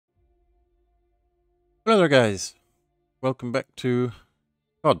Hello there guys, welcome back to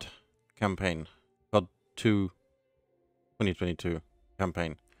COD campaign, COD 2 2022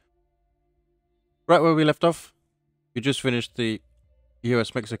 campaign. Right where we left off, we just finished the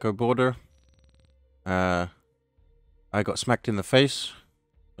US-Mexico border. I got smacked in the face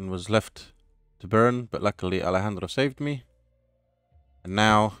and was left to burn, but luckily Alejandro saved me. And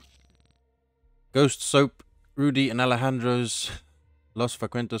now, Ghost Soap, Rudy and Alejandro's Los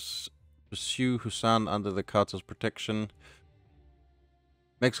Frecuentos pursue Hassan under the cartel's protection.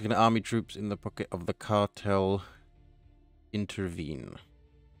 Mexican army troops in the pocket of the cartel intervene.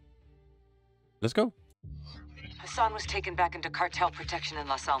 Let's go. Hassan was taken back into cartel protection in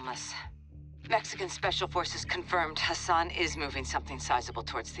Las Almas. Mexican special forces confirmed Hassan is moving something sizable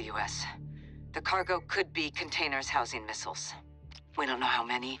towards the US. The cargo could be containers housing missiles. We don't know how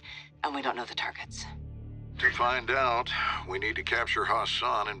many, and we don't know the targets. To find out, we need to capture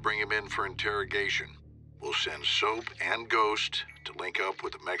Hassan and bring him in for interrogation. We'll send Soap and Ghost to link up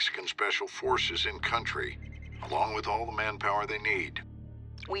with the Mexican Special Forces in country, along with all the manpower they need.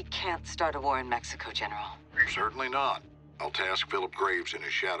 We can't start a war in Mexico, General. Certainly not. I'll task Phillip Graves and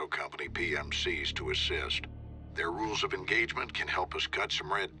his shadow company, PMCs, to assist. Their rules of engagement can help us cut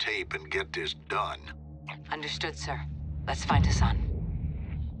some red tape and get this done. Understood, sir. Let's find Hassan.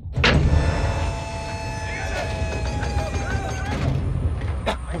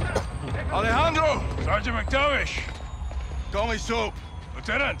 Alejandro! Sergeant MacTavish! Call me Soap.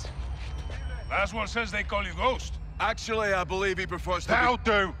 Lieutenant! Laswell says they call you Ghost. Actually, I believe he prefers to That'll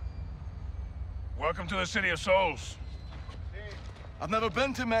do! Welcome to the City of Souls. I've never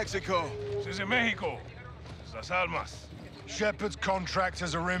been to Mexico. This is in Mexico. This is Las Almas. Shepard's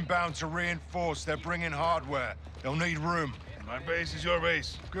contractors are inbound to reinforce. They're bringing hardware. They'll need room. My base is your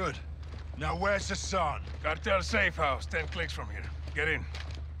base. Good. Now where's the sun? Cartel safe house, 10 clicks from here. Get in.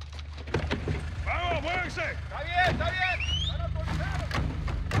 Vamos, muévense! Está bien, está bien.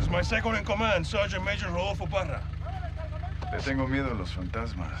 This is my second in command, Sergeant Major Rodolfo Parra. Le tengo miedo a los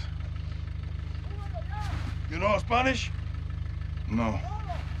fantasmas. You know Spanish? No.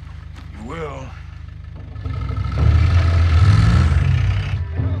 You will.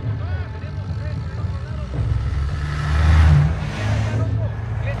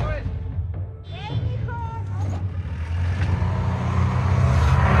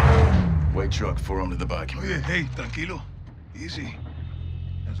 White truck, 4 under the back. Oh, yeah, hey, tranquilo. Easy.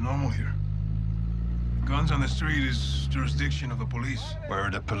 That's normal here. Guns on the street is jurisdiction of the police. Where are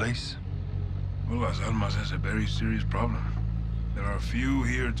the police? Well, Las Almas has a very serious problem. There are few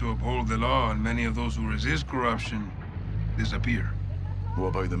here to uphold the law, and many of those who resist corruption disappear. What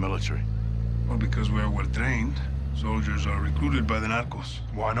about the military? Well, because we're well trained, soldiers are recruited by the narcos.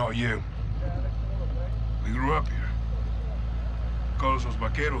 Why not you? We grew up here. Call us los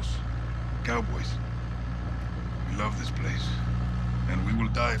vaqueros, cowboys. We love this place, and we will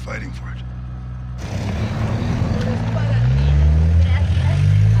die fighting for it.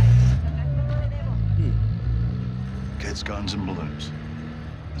 Kids, guns, and balloons.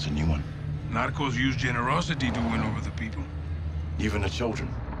 There's a new one. Narcos use generosity to win over the people. Even the children.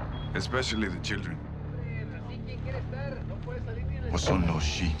 Especially the children. What's on those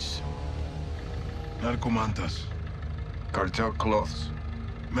sheets? Narcomantas. Cartel cloths.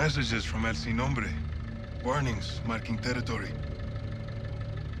 Messages from Nombre. Warnings marking territory.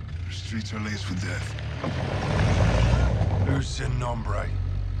 The streets are laced with death. Who's in Nombre?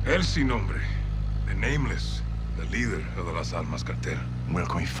 Nombre. The Nameless. The leader of the Las Almas cartel. Where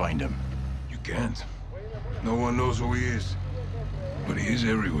can we find him? You can't. No one knows who he is. But he is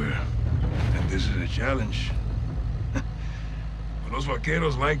everywhere. And this is a challenge. But los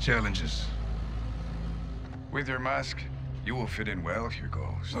vaqueros like challenges. With your mask, you will fit in well here,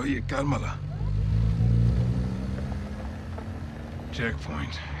 Ghost. Oye, cálmala.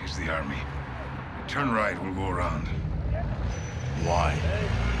 Checkpoint is the army. Turn right, we'll go around. Why?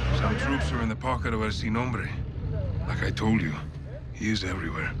 Some troops are in the pocket of El Nombre. Like I told you, he is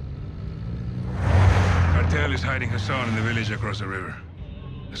everywhere. Cartel is hiding Hassan in the village across the river.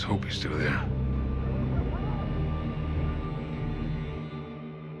 Let's hope he's still there.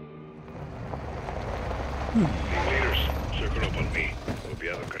 Leaders, circle up on me.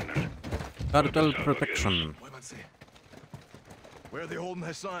 Copiado, carnal. Cartel protection. Where are they holding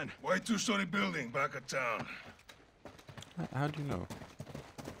Hassan? White two-story building back of town. How do you know?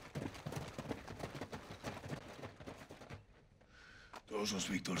 Todos los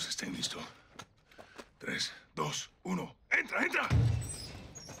Víctores estén listos. 3, 2, 1. ¡Entra, entra!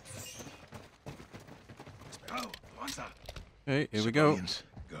 Despejado, avanza. Okay, here we go.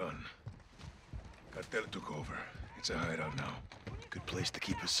 Gun. Cartel took over. It's a hideout now. Good place to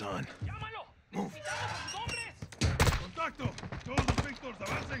keep Hassan. Move. Contacto. Todos los Victors,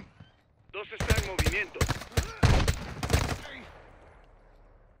 avancen. Dos está en movimiento.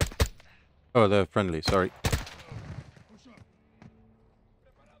 Oh, they're friendly, sorry.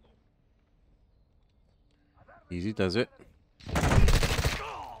 Easy does it.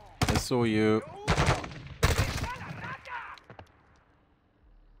 I saw you.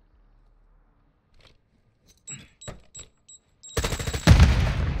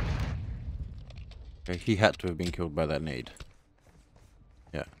 Okay, he had to have been killed by that nade.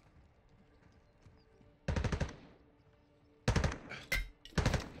 Yeah.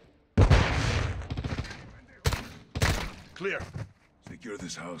 Clear. Secure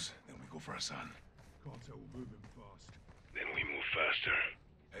this house, then we go for Hassan. Cartel will move him fast. Then we move faster.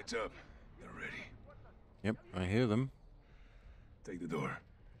 Heads up. They're ready. Yep, I hear them. Take the door.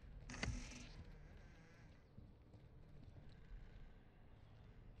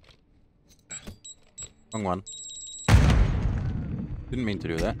 Wrong one. Didn't mean to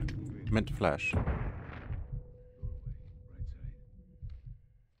do that. Meant to flash. At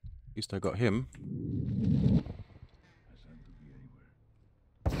least I got him.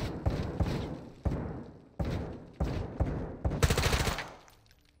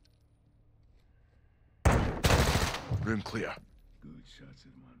 Room clear. Good shots,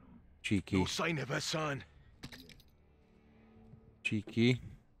 hermano. Cheeky. No sign of Hassan. Cheeky.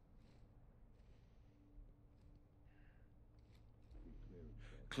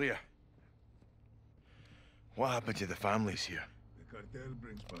 Clear. What happened to the families here? The cartel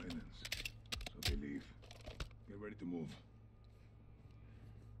brings violence, so they leave. Get ready to move.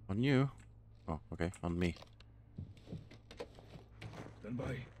 On you? Oh, okay, on me. Stand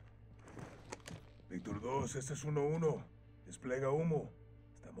by. Víctor 2, este es 1-1. Desplega humo.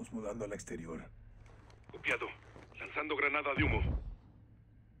 Estamos mudando al exterior. Copiado. Lanzando granada de humo.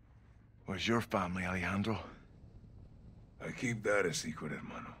 Where's your family, Alejandro? I keep that a secret,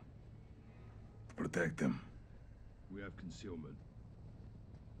 hermano. Protect them. We have concealment.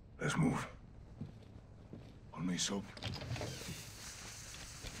 Let's move. On me, Soap.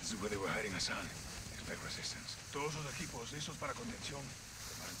 This is where they were hiding Hassan. Expect resistance. Todos los equipos listos para contención.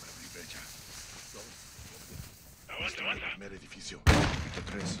 Preparen para abrir brecha. Avanza, avanza. Primer edificio. Víctor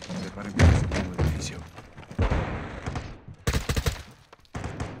 3, preparen para el segundo edificio.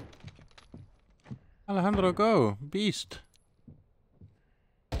 Alejandro, go! Beast!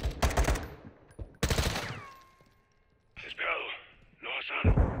 Desperado. No Hassan.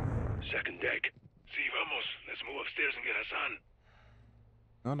 Second deck. Sí, vamos. Let's move upstairs and get Hassan.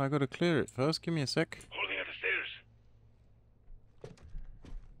 God, I gotta clear it first. Give me a sec. Holding at the stairs.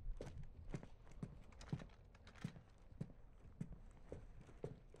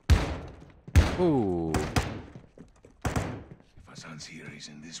 Ooh. If Hassan's here, he's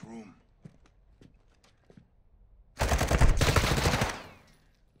in this room.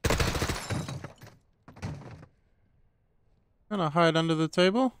 Gonna hide under the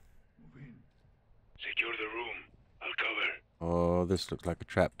table? Move in. Secure the room. I'll cover. Oh, this looks like a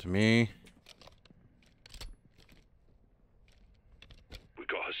trap to me. We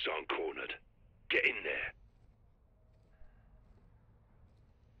got Hassan cornered. Get in there.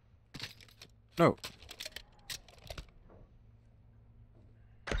 No.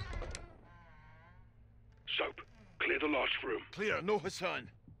 Soap. Clear the last room. Clear, no Hassan.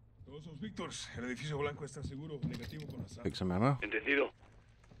 Todos los Víctors. El edificio blanco está seguro. Negativo con Hassan. Pick some ammo. Entendido.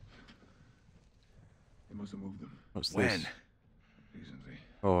 They must have moved them. What's When? this? Recently.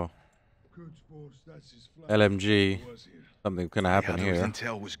 Oh, Quds force, that's his flag. LMG. Who was here? Something's gonna happen Alejandro's here.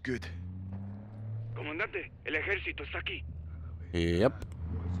 intel was good. Comandante, el ejército está aquí. Yep.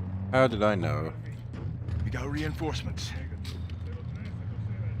 How did I know? We got reinforcements.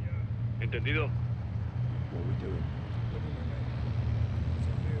 Entendido. What we doing?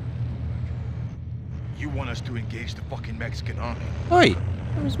 You want us to engage the fucking Mexican army? Oi!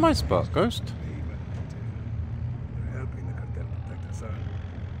 That was my spot, Ghost. They're helping the cartel protect Hassan.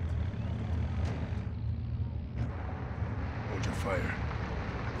 Hold your fire.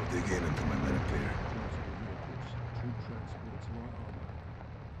 We'll dig in until my men are clear. Troop transports, light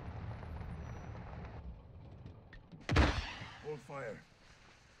armor. Hold fire.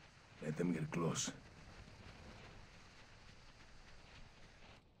 Let them get close.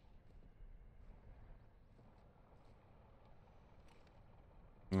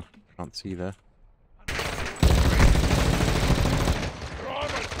 Can't see there.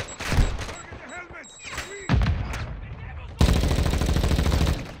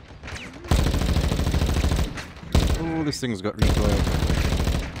 Oh, this thing's got recoil.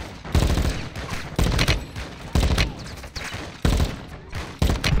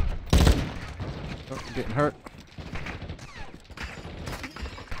 Oh, I'm getting hurt.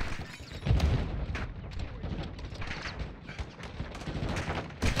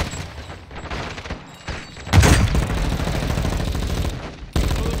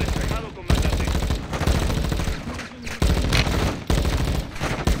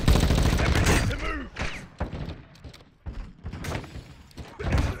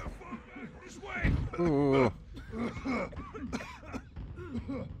 Ooh.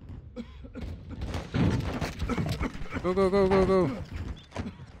 Go, go, go, go, go.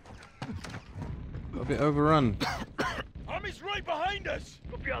 A bit overrun. Army's right behind us!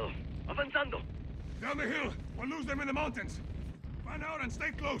 Copiado. Avanzando. Down the hill. We'll lose them in the mountains. Find out and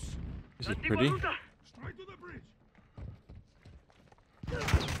stay close. This is pretty. Straight to the bridge.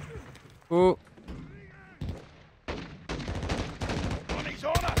 Oh. Army's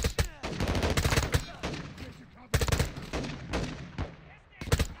on us!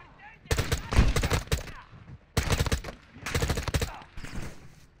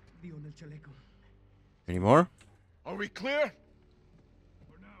 Any more? Are we clear?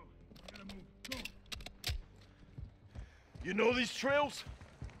 For now, we gotta move. Go. You know these trails?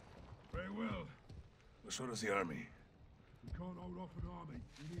 Very well. But so does the army. We can't hold off an army.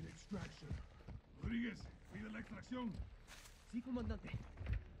 We need extraction. Rodriguez, pide la extracción. Sí, comandante.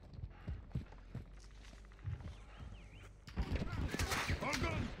 All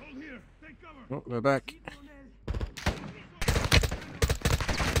guns, hold here. Take cover. Oh, we're back.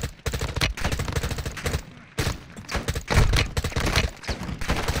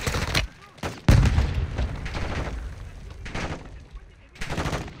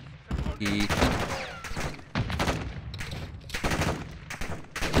 Eat.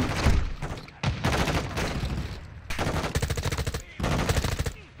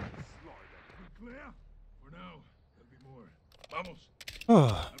 Clear? For now, there'll be more. Vamos.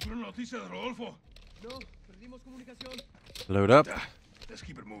 Oh. ¿Alguna noticia de Rodolfo? No, perdimos comunicación. Load up. Let's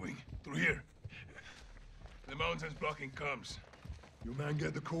keep it moving. Through here. The mountain's blocking comms. Your man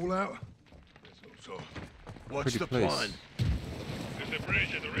get the call out? Let's hope so. What's Pretty the place. plan? There's a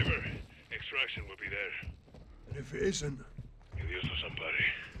bridge at the river. Extraction will be there. And if it isn't, Que Dios lo ampare.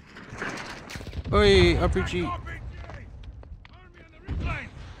 Oi, RPG. Army on the ridgeline.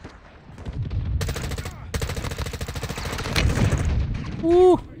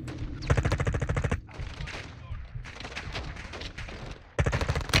 Woo.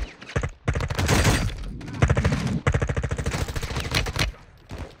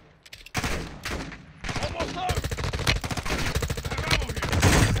 Almost out!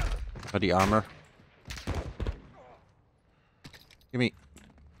 Bloody armor. Gimme.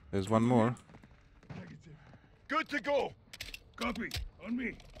 There's one more. Good to go! Copy. On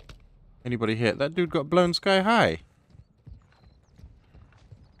me. Anybody hit? That dude got blown sky high.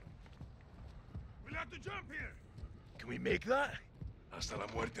 We'll have to jump here. Can we make that? Hasta la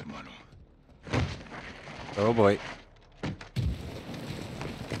muerte, hermano. Oh boy.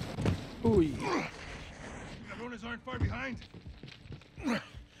 Ooh. Cabrones aren't far behind.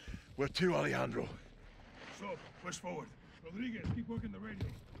 Where to, Alejandro? So, push forward. Rodriguez, keep working the radio.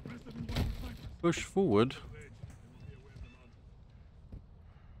 The rest of you watch the snipers. Push forward.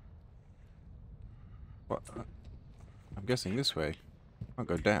 What? I'm guessing this way. I'll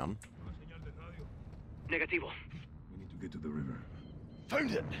go down. Negativo. We need to get to the river.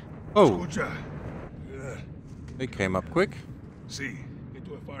 Found it! Oh, Escucha. Look at that. they came up quick. See, get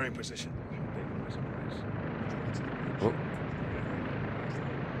to a firing position. Oh,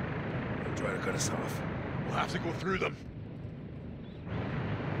 They'll try to cut us off. We'll have to go through them.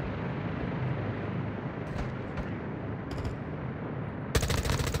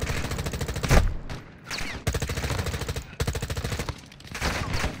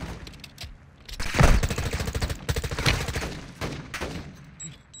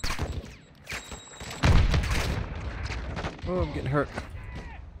 oh, I'm getting hurt.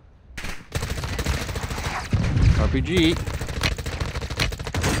 RPG.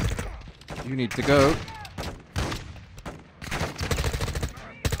 You need to go.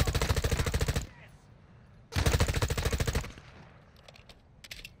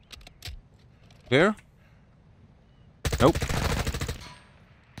 There? Nope.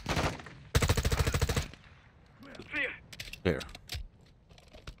 There.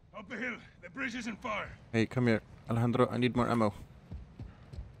 Up the hill. The bridge isn't far. Hey, come here. Alejandro, I need more ammo.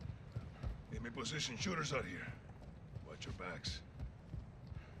 They may position shooters out here. Watch your backs.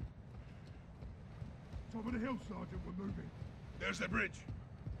 top of the hill, Sergeant, we're moving. There's the bridge.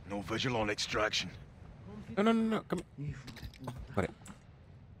 No visual on extraction. No, no, no, no. Come here. Got it.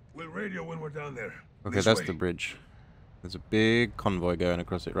 We'll radio when we're down there. Okay, This that's way. the bridge. There's a big convoy going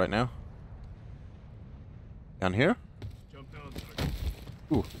across it right now. Down here? Jump down, Sergeant.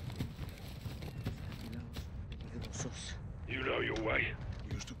 Ooh. You know your way.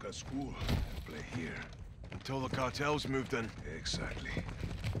 We used to cut school and play here. Until the cartels moved in. Exactly.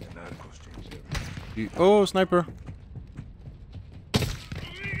 The narcos changed everything. Oh, sniper.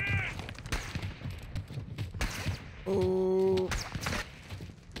 Oh.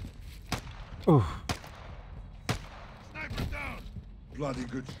 Oh. Sniper down! Bloody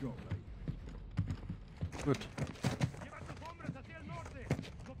good shot, mate. Good.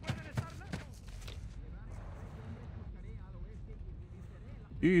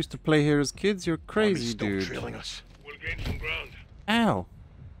 You used to play here as kids? You're crazy, dude. Trailing us. We'll gain some ground. Ow.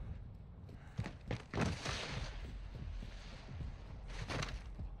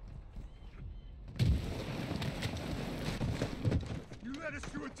 You led us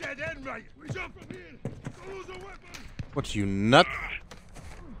to a dead end, mate. We jump from here. Don't lose a weapon. What, you nut?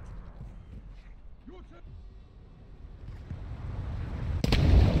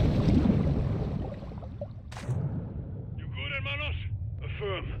 You good, hermanos?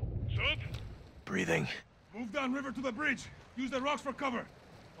 Affirm. Soap? Breathing. Move down river to the bridge. Use the rocks for cover.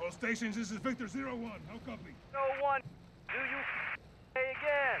 All stations, this is Victor 01. How copy? No one. Do you say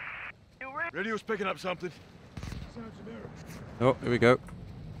again? You Radio's picking up something. Sounds an error. Oh, here we go.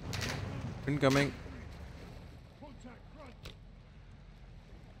 Incoming. Contact front.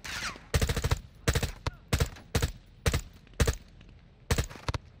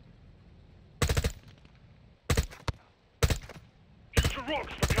 Use the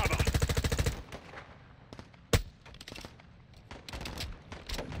rocks for cover.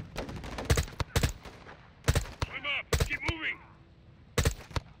 Swim up. Keep moving.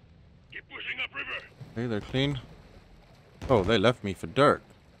 Keep pushing upriver. Okay, they're clean. Oh, they left me for dirt.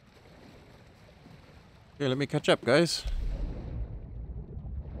 Okay, let me catch up, guys.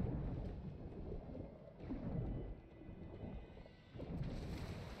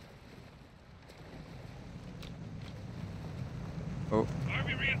 Oh,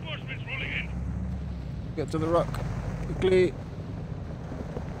 Army reinforcements rolling in. get to the rock. Quickly.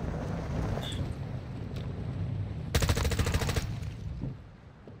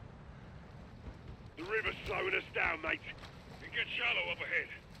 The river's slowing us down, mate. It gets shallow up ahead.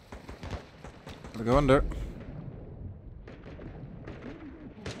 Gotta go under.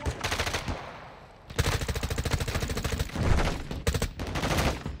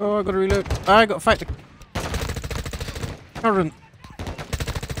 Oh, I gotta reload. I gotta fight the current.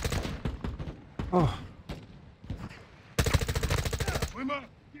 Oh, Swim up.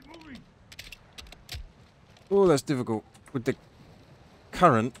 Keep moving. oh, that's difficult with the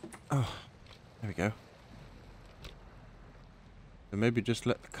current. Oh, there we go. So maybe just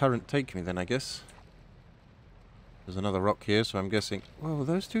let the current take me then, I guess. There's another rock here, so I'm guessing... Whoa,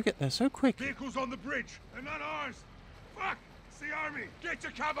 those two get there so quick. Vehicles on the bridge. They're not ours. Fuck! It's the army. Get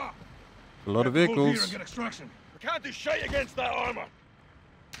to cover. A lot of Hold here and vehicles. get extraction. We can't do shit against that armor.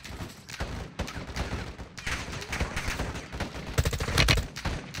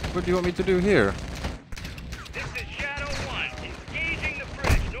 What do you want me to do here? This is Shadow 1. Engaging the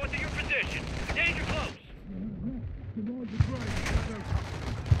bridge north of your position. Danger close.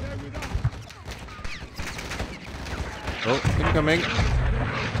 Oh, incoming.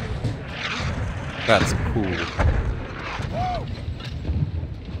 That's cool.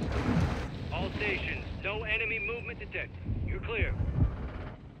 All stations, no enemy movement detected. You're clear.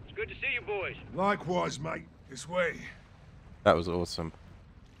 It's good to see you boys. Likewise, mate. This way. That was awesome.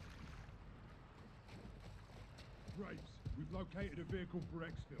 Graves, we've located a vehicle for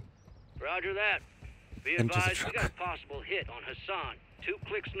exfil. Roger that. Be Into the advised, we truck. got a possible hit on Hassan. 2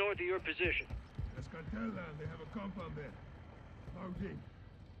 clicks north of your position. That's Cartel land. They have a compound there. Load in.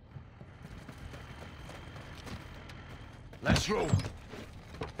 Let's roll.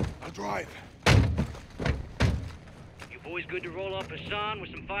 I'll drive. You boys good to roll up Hassan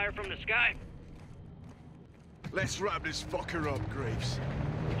with some fire from the sky? Let's wrap this fucker up, Graves.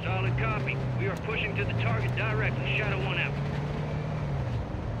 Solid copy. We are pushing to the target directly. Shadow 1 out.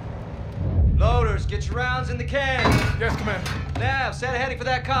 Loaders, get your rounds in the can. Yes, Commander. Nav, set a heading for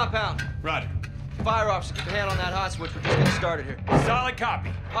that compound. Roger. Fire officer, keep a hand on that hot switch. We're just getting started here. Solid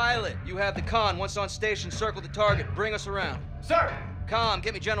copy. Pilot, you have the con. Once on station, circle the target. Bring us around. Sir. Com,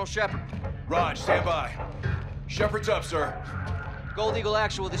 get me General Shepard. Raj, stand by. Shepard's up, sir. Gold Eagle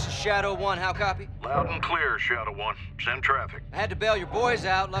Actual, this is Shadow 1. How copy? Loud and clear, Shadow 1. Send traffic. I had to bail your boys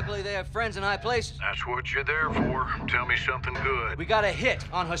out. Luckily, they have friends in high places. That's what you're there for. Tell me something good. We got a hit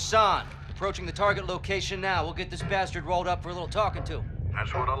on Hassan. Approaching the target location now. We'll get this bastard rolled up for a little talking to.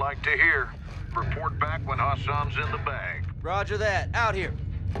 That's what I like to hear. Report back when Hassan's in the bag. Roger that. Out here.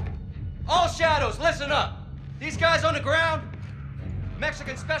 All Shadows, listen up. These guys on the ground,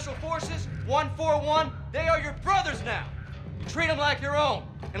 Mexican Special Forces, 141, they are your brothers now. You treat them like your own.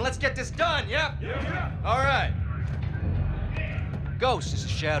 And let's get this done, yeah? Yeah. All right. Ghost, this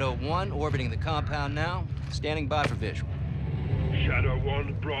is Shadow 1, orbiting the compound now, standing by for visual. Shadow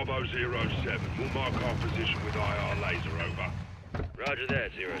 1, Bravo 07. We'll mark our position with IR laser, over. Roger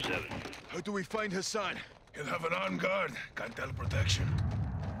that, 07. How do we find Hassan? He'll have an on guard. Cartel protection.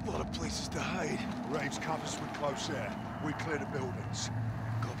 A lot of places to hide. Raves covers with CLOSEAIR. We clear the buildings.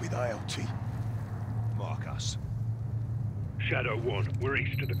 Copy the ALT. Mark us. Shadow 1, we're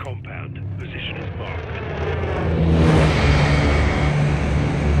east of the compound. Position is marked.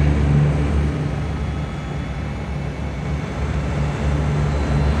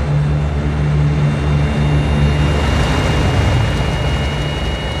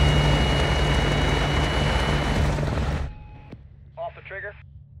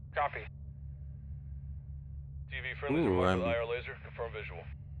 Copy. TV friendlies are marked with IR laser. Confirm visual.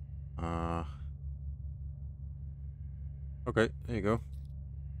 Okay, there you go.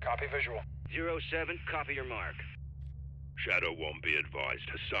 Copy visual. 07, copy your mark. Shadow 1, be advised.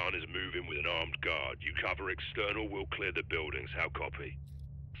 Hassan is moving with an armed guard. You cover external, we'll clear the buildings. How copy?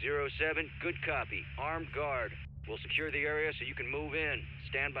 07, good copy. Armed guard. We'll secure the area so you can move in.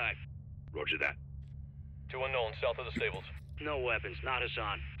 Stand by. Roger that. 2 unknowns south of the stables. No weapons, not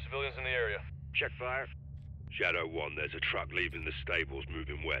Hassan. Civilians in the area. Check fire. Shadow 1, there's a truck leaving the stables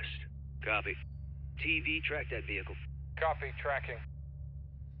moving west. Copy. TV, track that vehicle. Copy, tracking.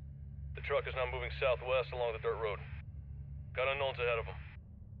 The truck is now moving southwest along the dirt road. Got unknowns ahead of them.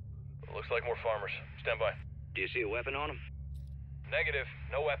 Looks like more farmers. Stand by. Do you see a weapon on him? Negative.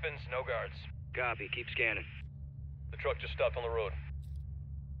 No weapons, no guards. Copy, keep scanning. The truck just stopped on the road.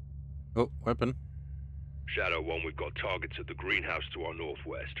 Oh, weapon. Shadow 1, we've got targets at the greenhouse to our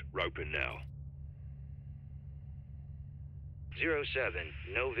northwest. Roping now. 07,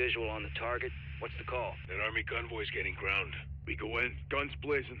 no visual on the target. What's the call? An army convoy's getting ground. We go in, guns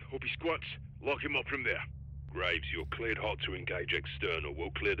blazing, hope he squats, lock him up from there. Graves, you're cleared hot to engage external.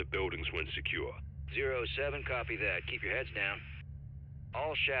 We'll clear the buildings when secure. 07, copy that. Keep your heads down.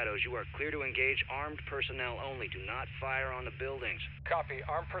 All Shadows, you are clear to engage armed personnel only. Do not fire on the buildings. Copy,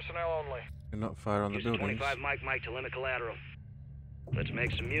 armed personnel only. Do not fire on the Use buildings. 25 mic to limit collateral. Let's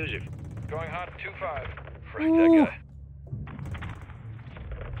make some music. Going hot, 2-5. Frag that guy.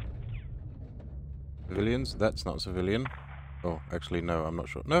 Civilians? That's not civilian. Oh, actually, no, I'm not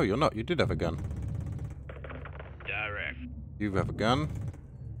sure. No, you're not. You did have a gun. Direct. You have a gun.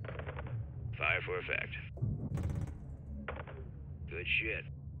 Fire for effect. Good shit.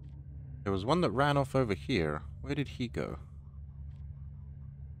 There was one that ran off over here. Where did he go?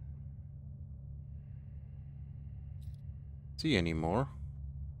 See any more?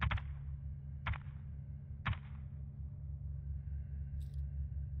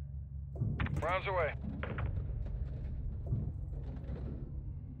 Rounds away.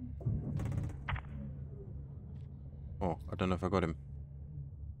 Oh, I don't know if I got him.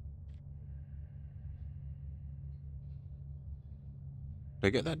 Did I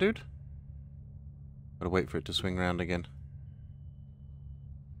get that dude? Gotta wait for it to swing round again.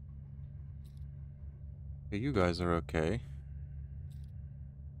 Okay, you guys are okay.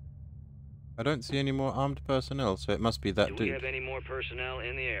 I don't see any more armed personnel, so it must be that dude. Do we have any more personnel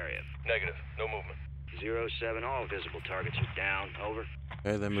in the area? Negative. No movement. 07, all visible targets are down. Over.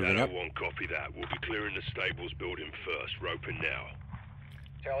 Okay, they're moving Shadow up. 1, copy that. We'll be clearing the stables building first. Roping now.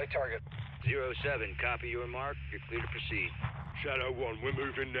 Tally target. 07, copy your mark. You're clear to proceed. Shadow 1, we're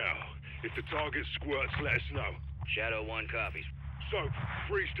moving now. If the target squirts, let us know. Shadow 1 copies. So,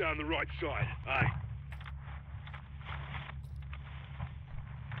 freeze down the right side. Aye.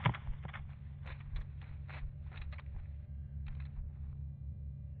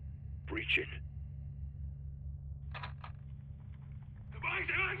 Breaching.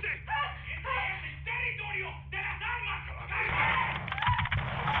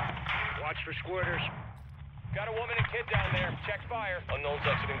 Watch for squirters. Got a woman and kid down there. Check fire. Unknowns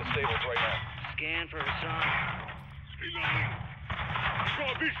exiting the stables right now. Scan for Hassan.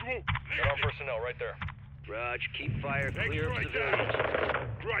 Got visual. Got our personnel right there. Raj, keep fire clear of X-ray civilians. down.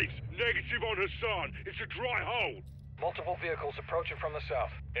 Graves, negative on Hassan. It's a dry hole. Multiple vehicles approaching from the south.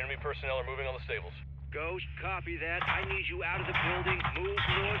 Enemy personnel are moving on the stables. Ghost, copy that. I need you out of the building. Move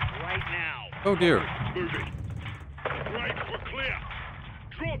north right now. Oh dear. Moving. Graves, we're clear.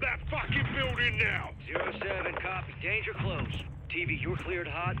 Drop that fucking building now. 07, copy. Danger close. TV, you're cleared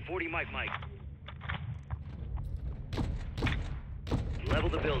hot. 40 mic. Level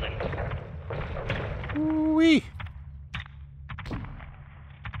the building. Wee.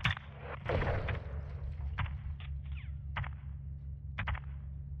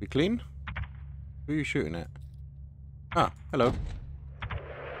 clean? Who are you shooting at? Ah, hello.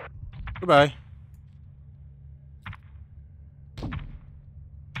 Goodbye.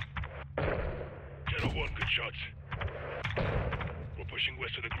 Channel 1, good shots. We're pushing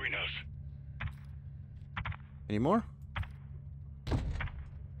west of the greenhouse. Any more?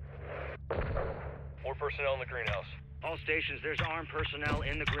 More personnel in the greenhouse. All stations, there's armed personnel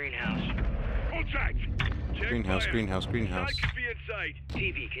in the greenhouse. Contact! Check Greenhouse, fire. greenhouse, greenhouse. Inside could be inside.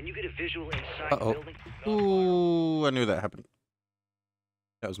 TV, can you get a visual inside Uh-oh. the building? Ooh, I knew that happened.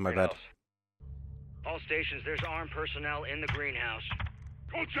 That was my bad. All stations, there's armed personnel in the greenhouse.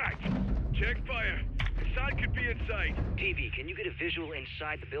 Contact! Check fire. Inside could be inside. TV, can you get a visual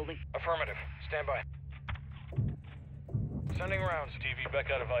inside the building? Affirmative. Stand by. Sending rounds. TV, back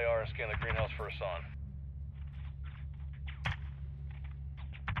out of IR and scan the greenhouse for Hassan.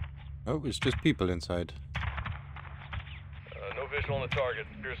 Oh, it's just people inside. No visual on the target.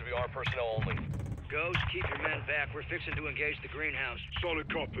 Appears to be armed personnel only. Ghost, keep your men back. We're fixing to engage the greenhouse.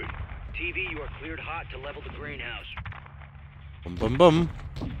 Solid copy. TV, you are cleared hot to level the greenhouse. Bum bum bum.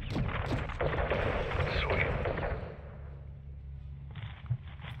 Sweet.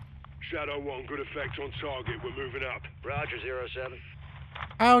 Shadow 1, good effect on target. We're moving up. Roger, 07.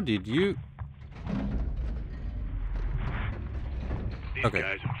 How did you? These Okay.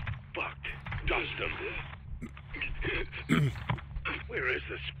 guys are fucked. Dust them. Where is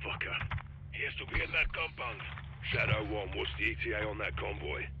this fucker? He has to be in that compound. Shadow 1, what's the ETA on that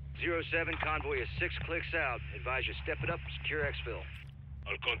convoy? 07, convoy is 6 clicks out. Advise you step it up, secure exfil.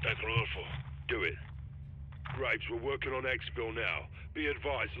 I'll contact Rodolfo. Do it. Graves, we're working on exfil now. Be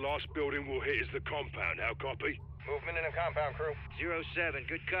advised, last building we'll hit is the compound. How copy? Movement in the compound, crew. 07,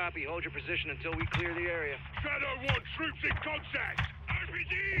 good copy. Hold your position until we clear the area. Shadow 1, troops in contact!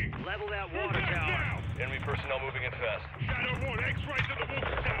 RPG! Level that water tower. Now! Enemy personnel moving in fast. Shadow 1, X-rays at the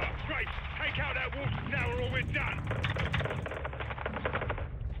water tower. Graves, take out that water tower or we're done.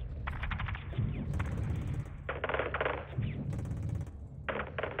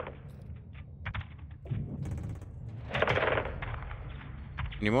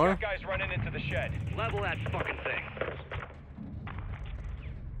 Any more? That guy's running into the shed. Level that fucking thing.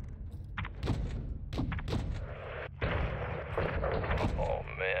 Oh,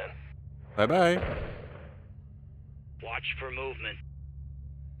 man. Bye bye. Watch for movement.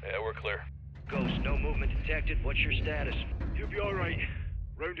 Yeah, we're clear. Ghost, no movement detected. What's your status? You'll be alright.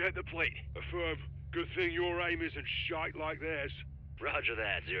 Round at the plate. Affirm. Good thing your aim isn't shite like theirs. Roger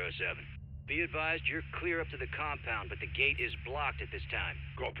that, 07. Be advised, you're clear up to the compound, but the gate is blocked at this time.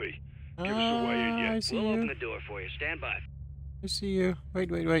 Copy. Give us a way in, yeah? I see We'll you. open the door for you. Stand by. I see you.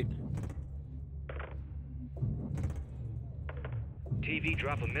 Wait, wait, wait. TV,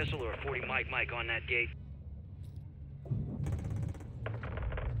 drop a missile or a 40 mic on that gate.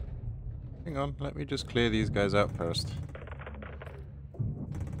 Hang on, let me just clear these guys out first.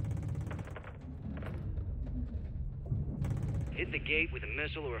 Hit the gate with a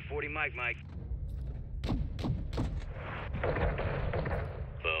missile or a 40 mic.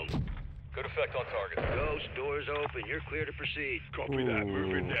 Boom. Good effect on target. Ghost, doors open. You're clear to proceed. Copy that.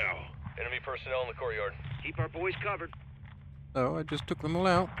 Moving Ooh. now. Enemy personnel in the courtyard. Keep our boys covered. Oh, I just took them all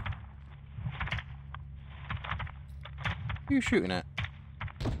out. Who are you shooting at?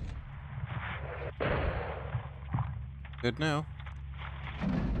 Good now.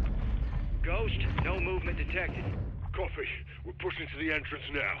 Ghost, no movement detected. Copy. We're pushing to the entrance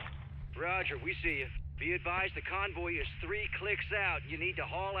now. Roger, we see you. Be advised, the convoy is 3 clicks out. You need to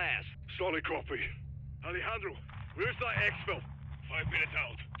haul ass. Solid copy. Alejandro, where's that exfil? 5 minutes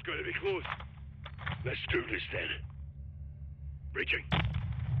out. It's going to be close. Let's do this then. Reaching.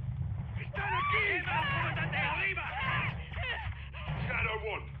 Shadow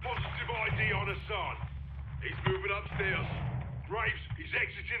 1, positive ID on Hassan. He's moving upstairs. Graves, he's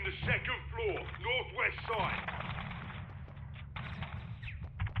exiting the 2nd floor, northwest side.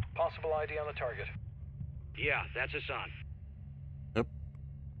 Possible ID on the target. Yeah, that's Hassan. Yep.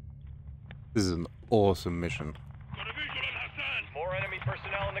 This is an awesome mission. Got a visual on Hassan. More enemy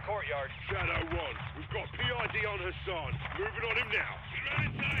personnel in the courtyard. Shadow 1, we've got PID on Hassan. Moving on him now. Get right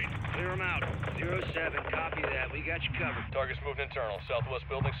inside. Clear him out. 07, copy that. We got you covered. Target's moved internal. Southwest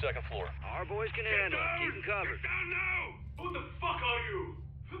building, 2nd floor. Our boys can handle it. Keep them covered. Get down now! Who the fuck are you?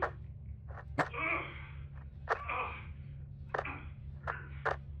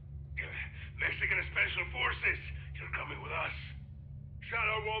 Mexican Special Forces, you're coming with us.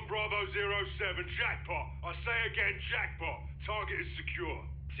 Shadow 1 Bravo 07, jackpot. I say again, jackpot. Target is secure.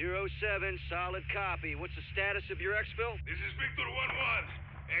 07, solid copy. What's the status of your exfil? This is Victor 1-1.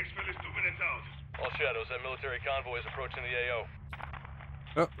 Exfil is 2 minutes out. All shadows, that military convoy is approaching the AO.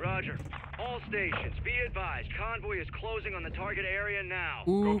 Oh. Roger. All stations, be advised. Convoy is closing on the target area now.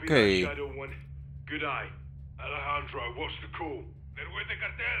 Okay. Shadow 1. Good eye. Alejandro, what's the call? They're with the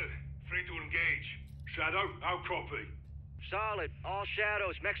Cartel. Free to engage. Shadow, how copy? Solid. All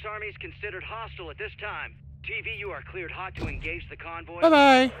shadows. Mex Army is considered hostile at this time. TV, you are cleared hot to engage the convoy.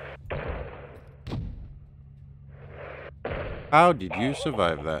 Bye-bye. How did you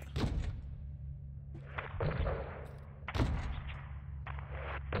survive that?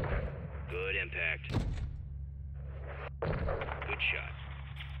 Good impact. Good shot.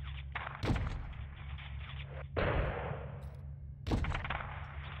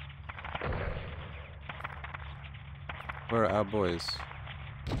 Where are our boys?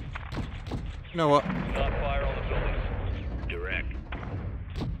 You know what? Not fire on the buildings. Direct.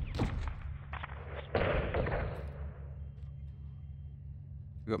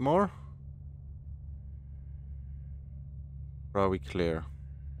 We got more? Or are we clear?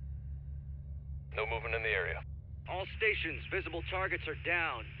 No movement in the area. All stations, visible targets are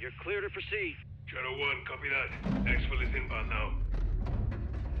down. You're clear to proceed. Shadow 1, copy that. Exfil is inbound now.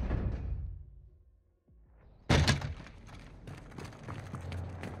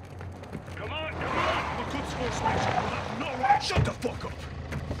 Come on, come on! The good sportsman. No, shut the fuck up.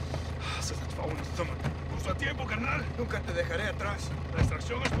 Se te un estómago. Justo a tiempo, carnal. Nunca te dejaré atrás. La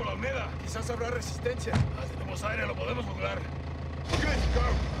extracción es por la Almeda. Quizás habrá resistencia. Si tenemos aire, lo podemos lograr. Good, go.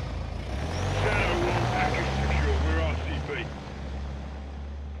 Shadow 1, package secure. We're RCB.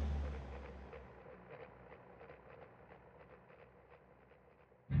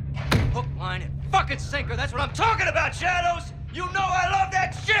 Hook, line, and fucking sinker. That's what I'm talking about, Shadows! You know I love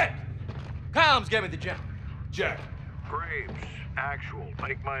that shit! Comms, give me the jump. Jack. Graves, actual,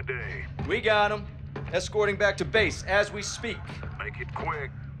 make my day. We got him. Escorting back to base as we speak. Make it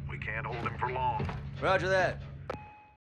quick. We can't hold him for long. Roger that.